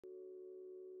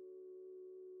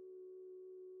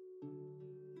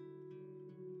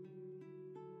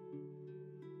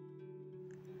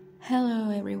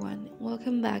Hello everyone,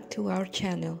 welcome back to our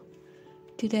channel.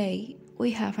 Today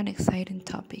we have an exciting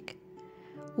topic,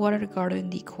 water garden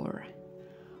decor.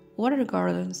 Water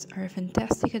gardens are a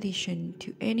fantastic addition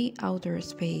to any outdoor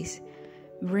space,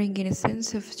 bringing a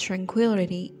sense of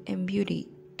tranquility and beauty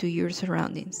to your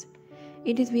surroundings.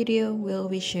 In this video, we'll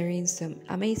be sharing some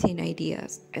amazing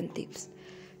ideas and tips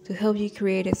to help you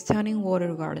create a stunning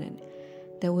water garden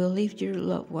that will leave your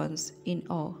loved ones in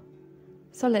awe.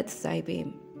 So let's dive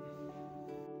in.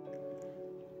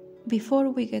 Before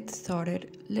we get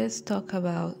started, let's talk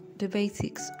about the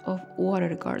basics of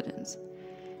water gardens.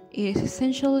 It is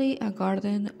essentially a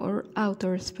garden or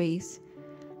outdoor space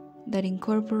that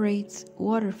incorporates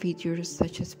water features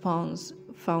such as ponds,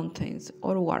 fountains,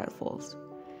 or waterfalls.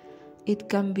 It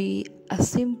can be as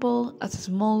simple as a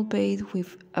small bed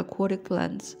with aquatic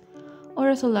plants, or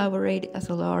as elaborate as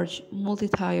a large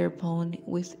multi-tiered pond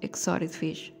with exotic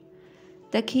fish.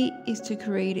 The key is to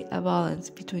create a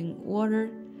balance between water,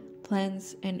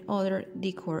 plants, and other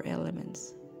decor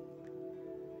elements.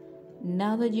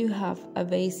 Now that you have a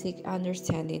basic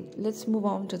understanding, let's move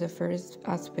on to the first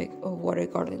aspect of water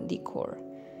garden decor,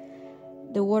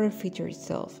 the water feature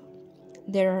itself.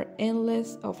 There are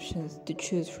endless options to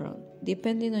choose from,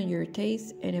 depending on your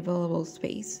taste and available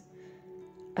space.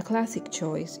 A classic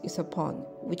choice is a pond,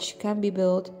 which can be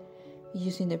built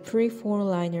using a pre-formed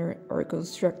liner or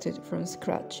constructed from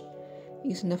scratch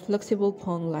using a flexible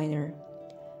pond liner.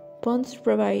 Ponds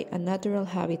provide a natural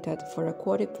habitat for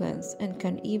aquatic plants and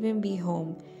can even be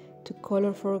home to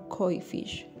colorful koi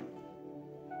fish.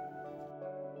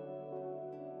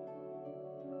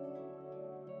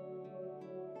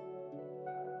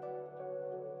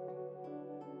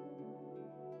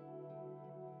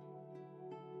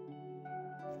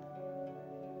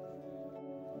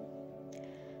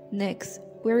 Next,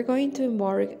 we are going to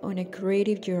embark on a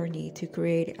creative journey to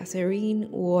create a serene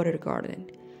water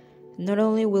garden. Not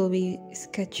only will we be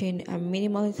sketching a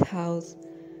minimalist house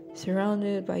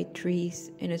surrounded by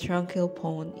trees and a tranquil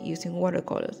pond using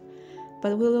watercolors,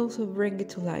 but we'll also bring it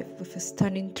to life with a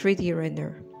stunning 3D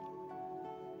render.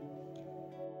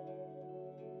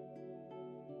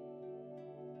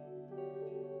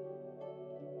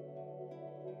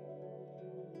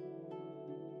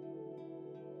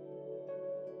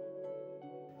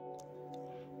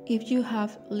 If you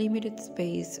have limited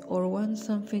space or want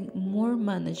something more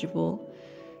manageable,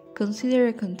 consider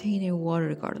a container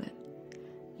water garden.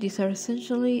 These are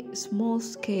essentially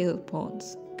small-scale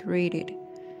ponds created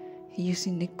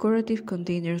using decorative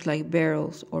containers like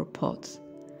barrels or pots.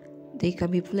 They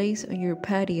can be placed on your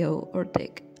patio or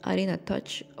deck, adding a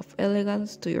touch of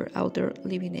elegance to your outdoor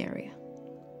living area.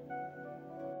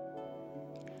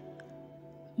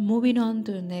 Moving on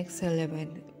to the next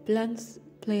element, plants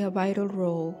play a vital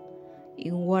role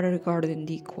in water garden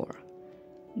decor.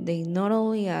 They not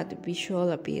only add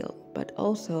visual appeal, but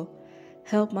also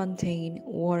help maintain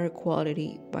water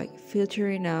quality by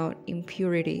filtering out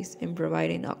impurities and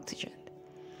providing oxygen.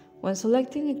 When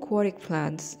selecting aquatic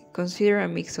plants, consider a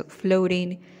mix of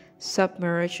floating,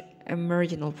 submerged, and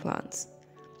marginal plants.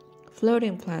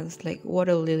 Floating plants like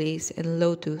water lilies and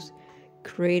lotus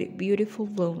create beautiful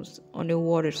blooms on the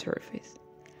water surface,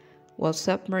 while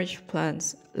submerged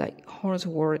plants like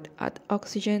hornswort add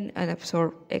oxygen and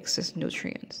absorb excess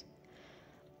nutrients.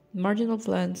 Marginal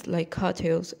plants like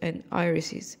cattails and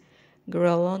irises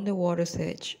grow along the water's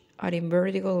edge, adding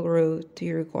vertical growth to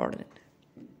your garden.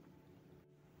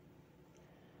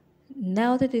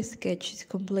 Now that the sketch is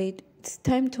complete, it's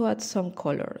time to add some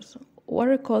colors.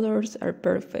 Watercolors are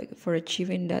perfect for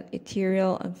achieving that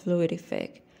ethereal and fluid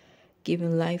effect,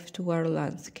 giving life to our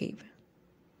landscape.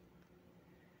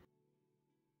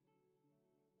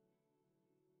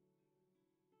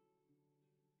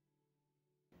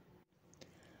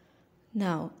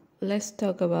 Now, let's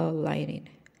talk about lighting.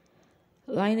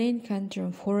 Lighting can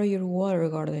transform your water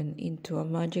garden into a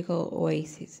magical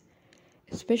oasis,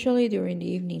 especially during the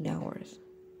evening hours.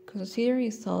 Consider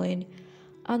installing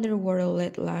underwater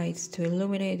LED lights to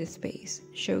illuminate the space,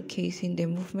 showcasing the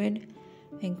movement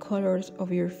and colors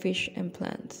of your fish and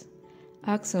plants.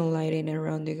 Accent lighting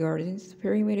around the garden's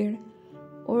perimeter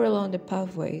or along the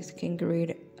pathways can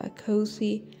create a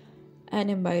cozy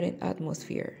and inviting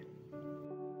atmosphere.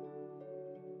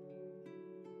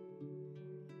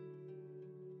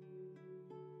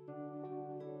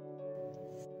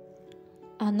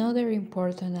 Another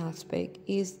important aspect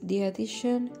is the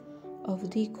addition of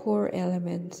decor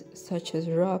elements such as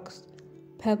rocks,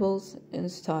 pebbles, and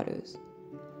statues.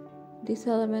 These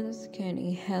elements can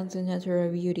enhance the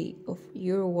natural beauty of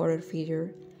your water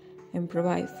feature and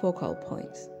provide focal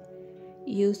points.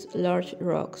 Use large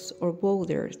rocks or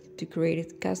boulders to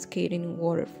create cascading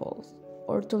waterfalls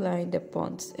or to line the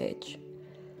pond's edge.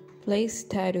 Place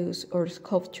statues or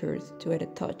sculptures to add a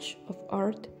touch of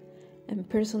art and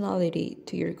personality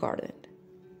to your garden.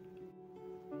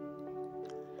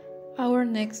 Our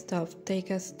next stop takes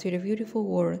us to the beautiful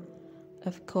world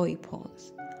of koi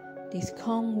ponds. These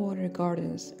calm water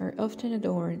gardens are often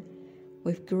adorned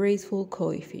with graceful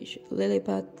koi fish, lily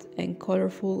pads, and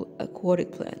colorful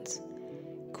aquatic plants.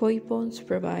 Koi ponds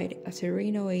provide a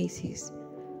serene oasis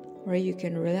where you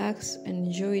can relax and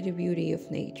enjoy the beauty of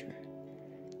nature.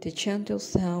 The gentle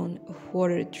sound of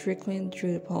water trickling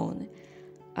through the pond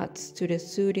adds to the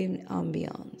soothing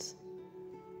ambiance.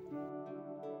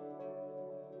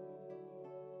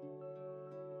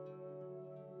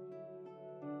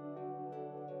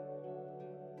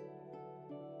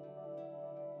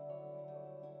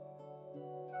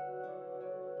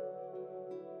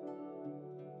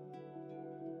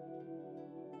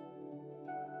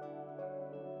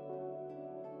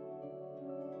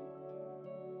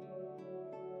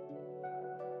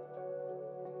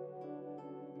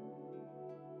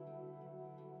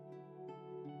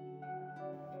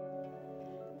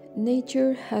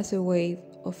 Nature has a way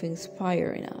of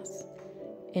inspiring us,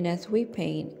 and as we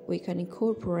paint, we can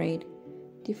incorporate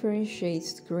different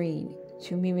shades of green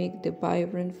to mimic the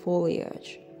vibrant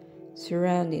foliage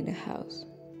surrounding the house.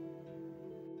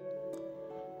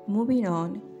 Moving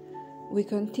on, we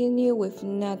continue with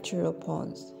natural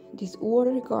ponds. These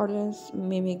water gardens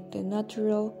mimic the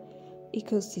natural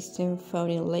ecosystem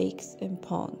found in lakes and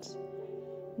ponds.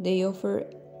 They offer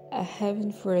a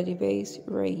heaven for a diverse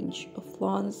range of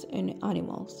plants and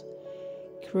animals,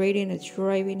 creating a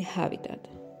thriving habitat.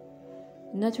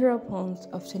 Natural ponds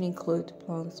often include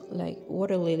plants like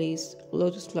water lilies,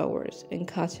 lotus flowers, and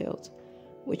cattails,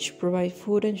 which provide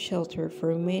food and shelter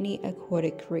for many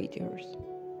aquatic creatures.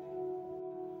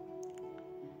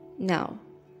 Now,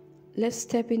 let's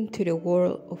step into the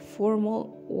world of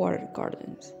formal water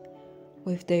gardens.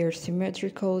 With their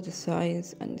symmetrical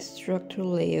designs and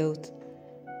structural layouts,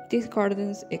 these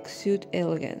gardens exude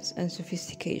elegance and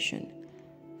sophistication.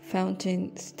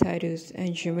 Fountains, statues,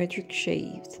 and geometric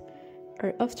shapes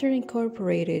are often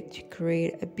incorporated to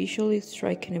create a visually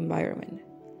striking environment.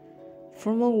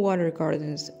 Formal water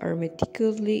gardens are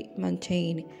meticulously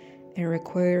maintained and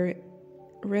require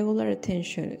regular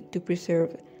attention to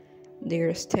preserve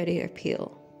their aesthetic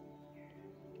appeal.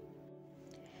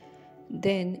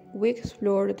 Then we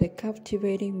explore the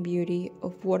captivating beauty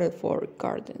of waterfall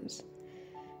gardens.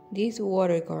 These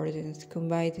water gardens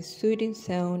combine the soothing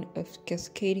sound of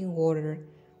cascading water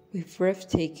with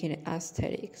breathtaking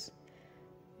aesthetics.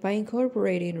 By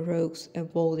incorporating rocks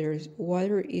and boulders,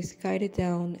 water is guided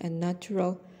down a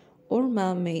natural or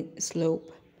man-made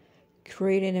slope,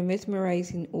 creating a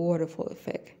mesmerizing waterfall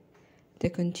effect. The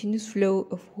continuous flow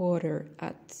of water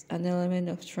adds an element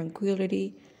of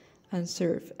tranquility and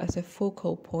serves as a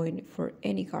focal point for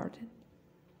any garden.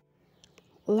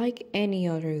 Like any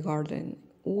other garden,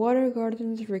 water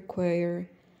gardens require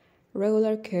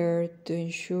regular care to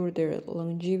ensure their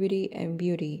longevity and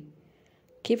beauty.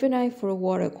 Keep an eye for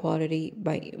water quality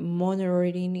by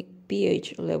monitoring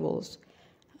pH levels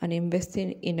and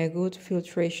investing in a good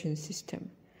filtration system.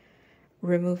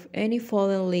 Remove any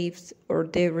fallen leaves or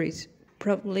debris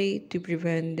promptly to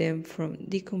prevent them from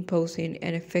decomposing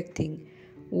and affecting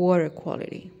water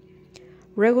quality.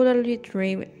 Regularly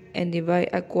trim and divide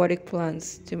aquatic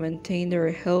plants to maintain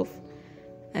their health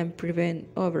and prevent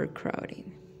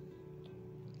overcrowding.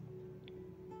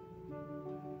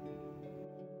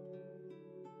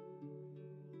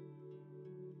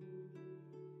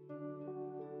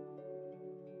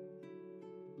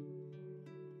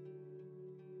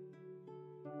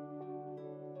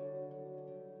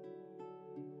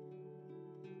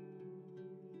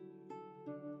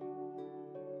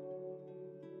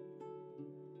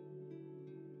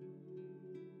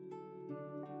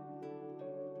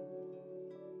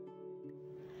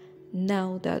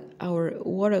 Now that our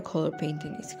watercolor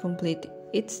painting is complete,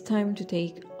 it's time to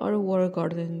take our water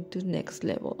garden to the next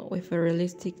level with a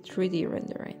realistic 3D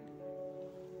rendering.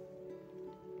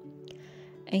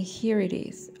 And here it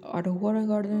is, our water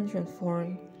garden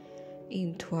transformed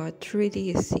into a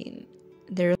 3D scene.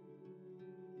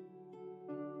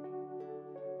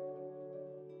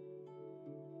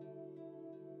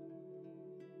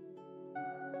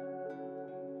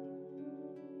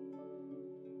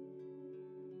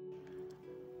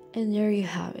 And there you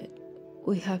have it.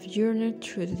 We have journeyed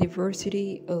through the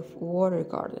diversity of water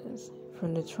gardens,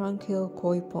 from the tranquil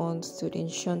koi ponds to the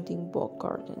enchanting bog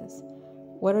gardens.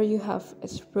 Whether you have a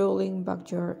sprawling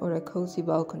backyard or a cozy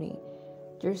balcony,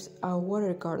 there's a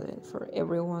water garden for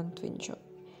everyone to enjoy.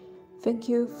 Thank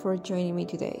you for joining me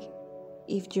today.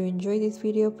 If you enjoyed this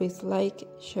video, please like,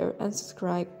 share, and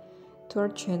subscribe to our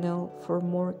channel for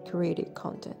more creative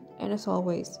content. And as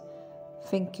always,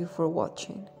 thank you for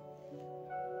watching.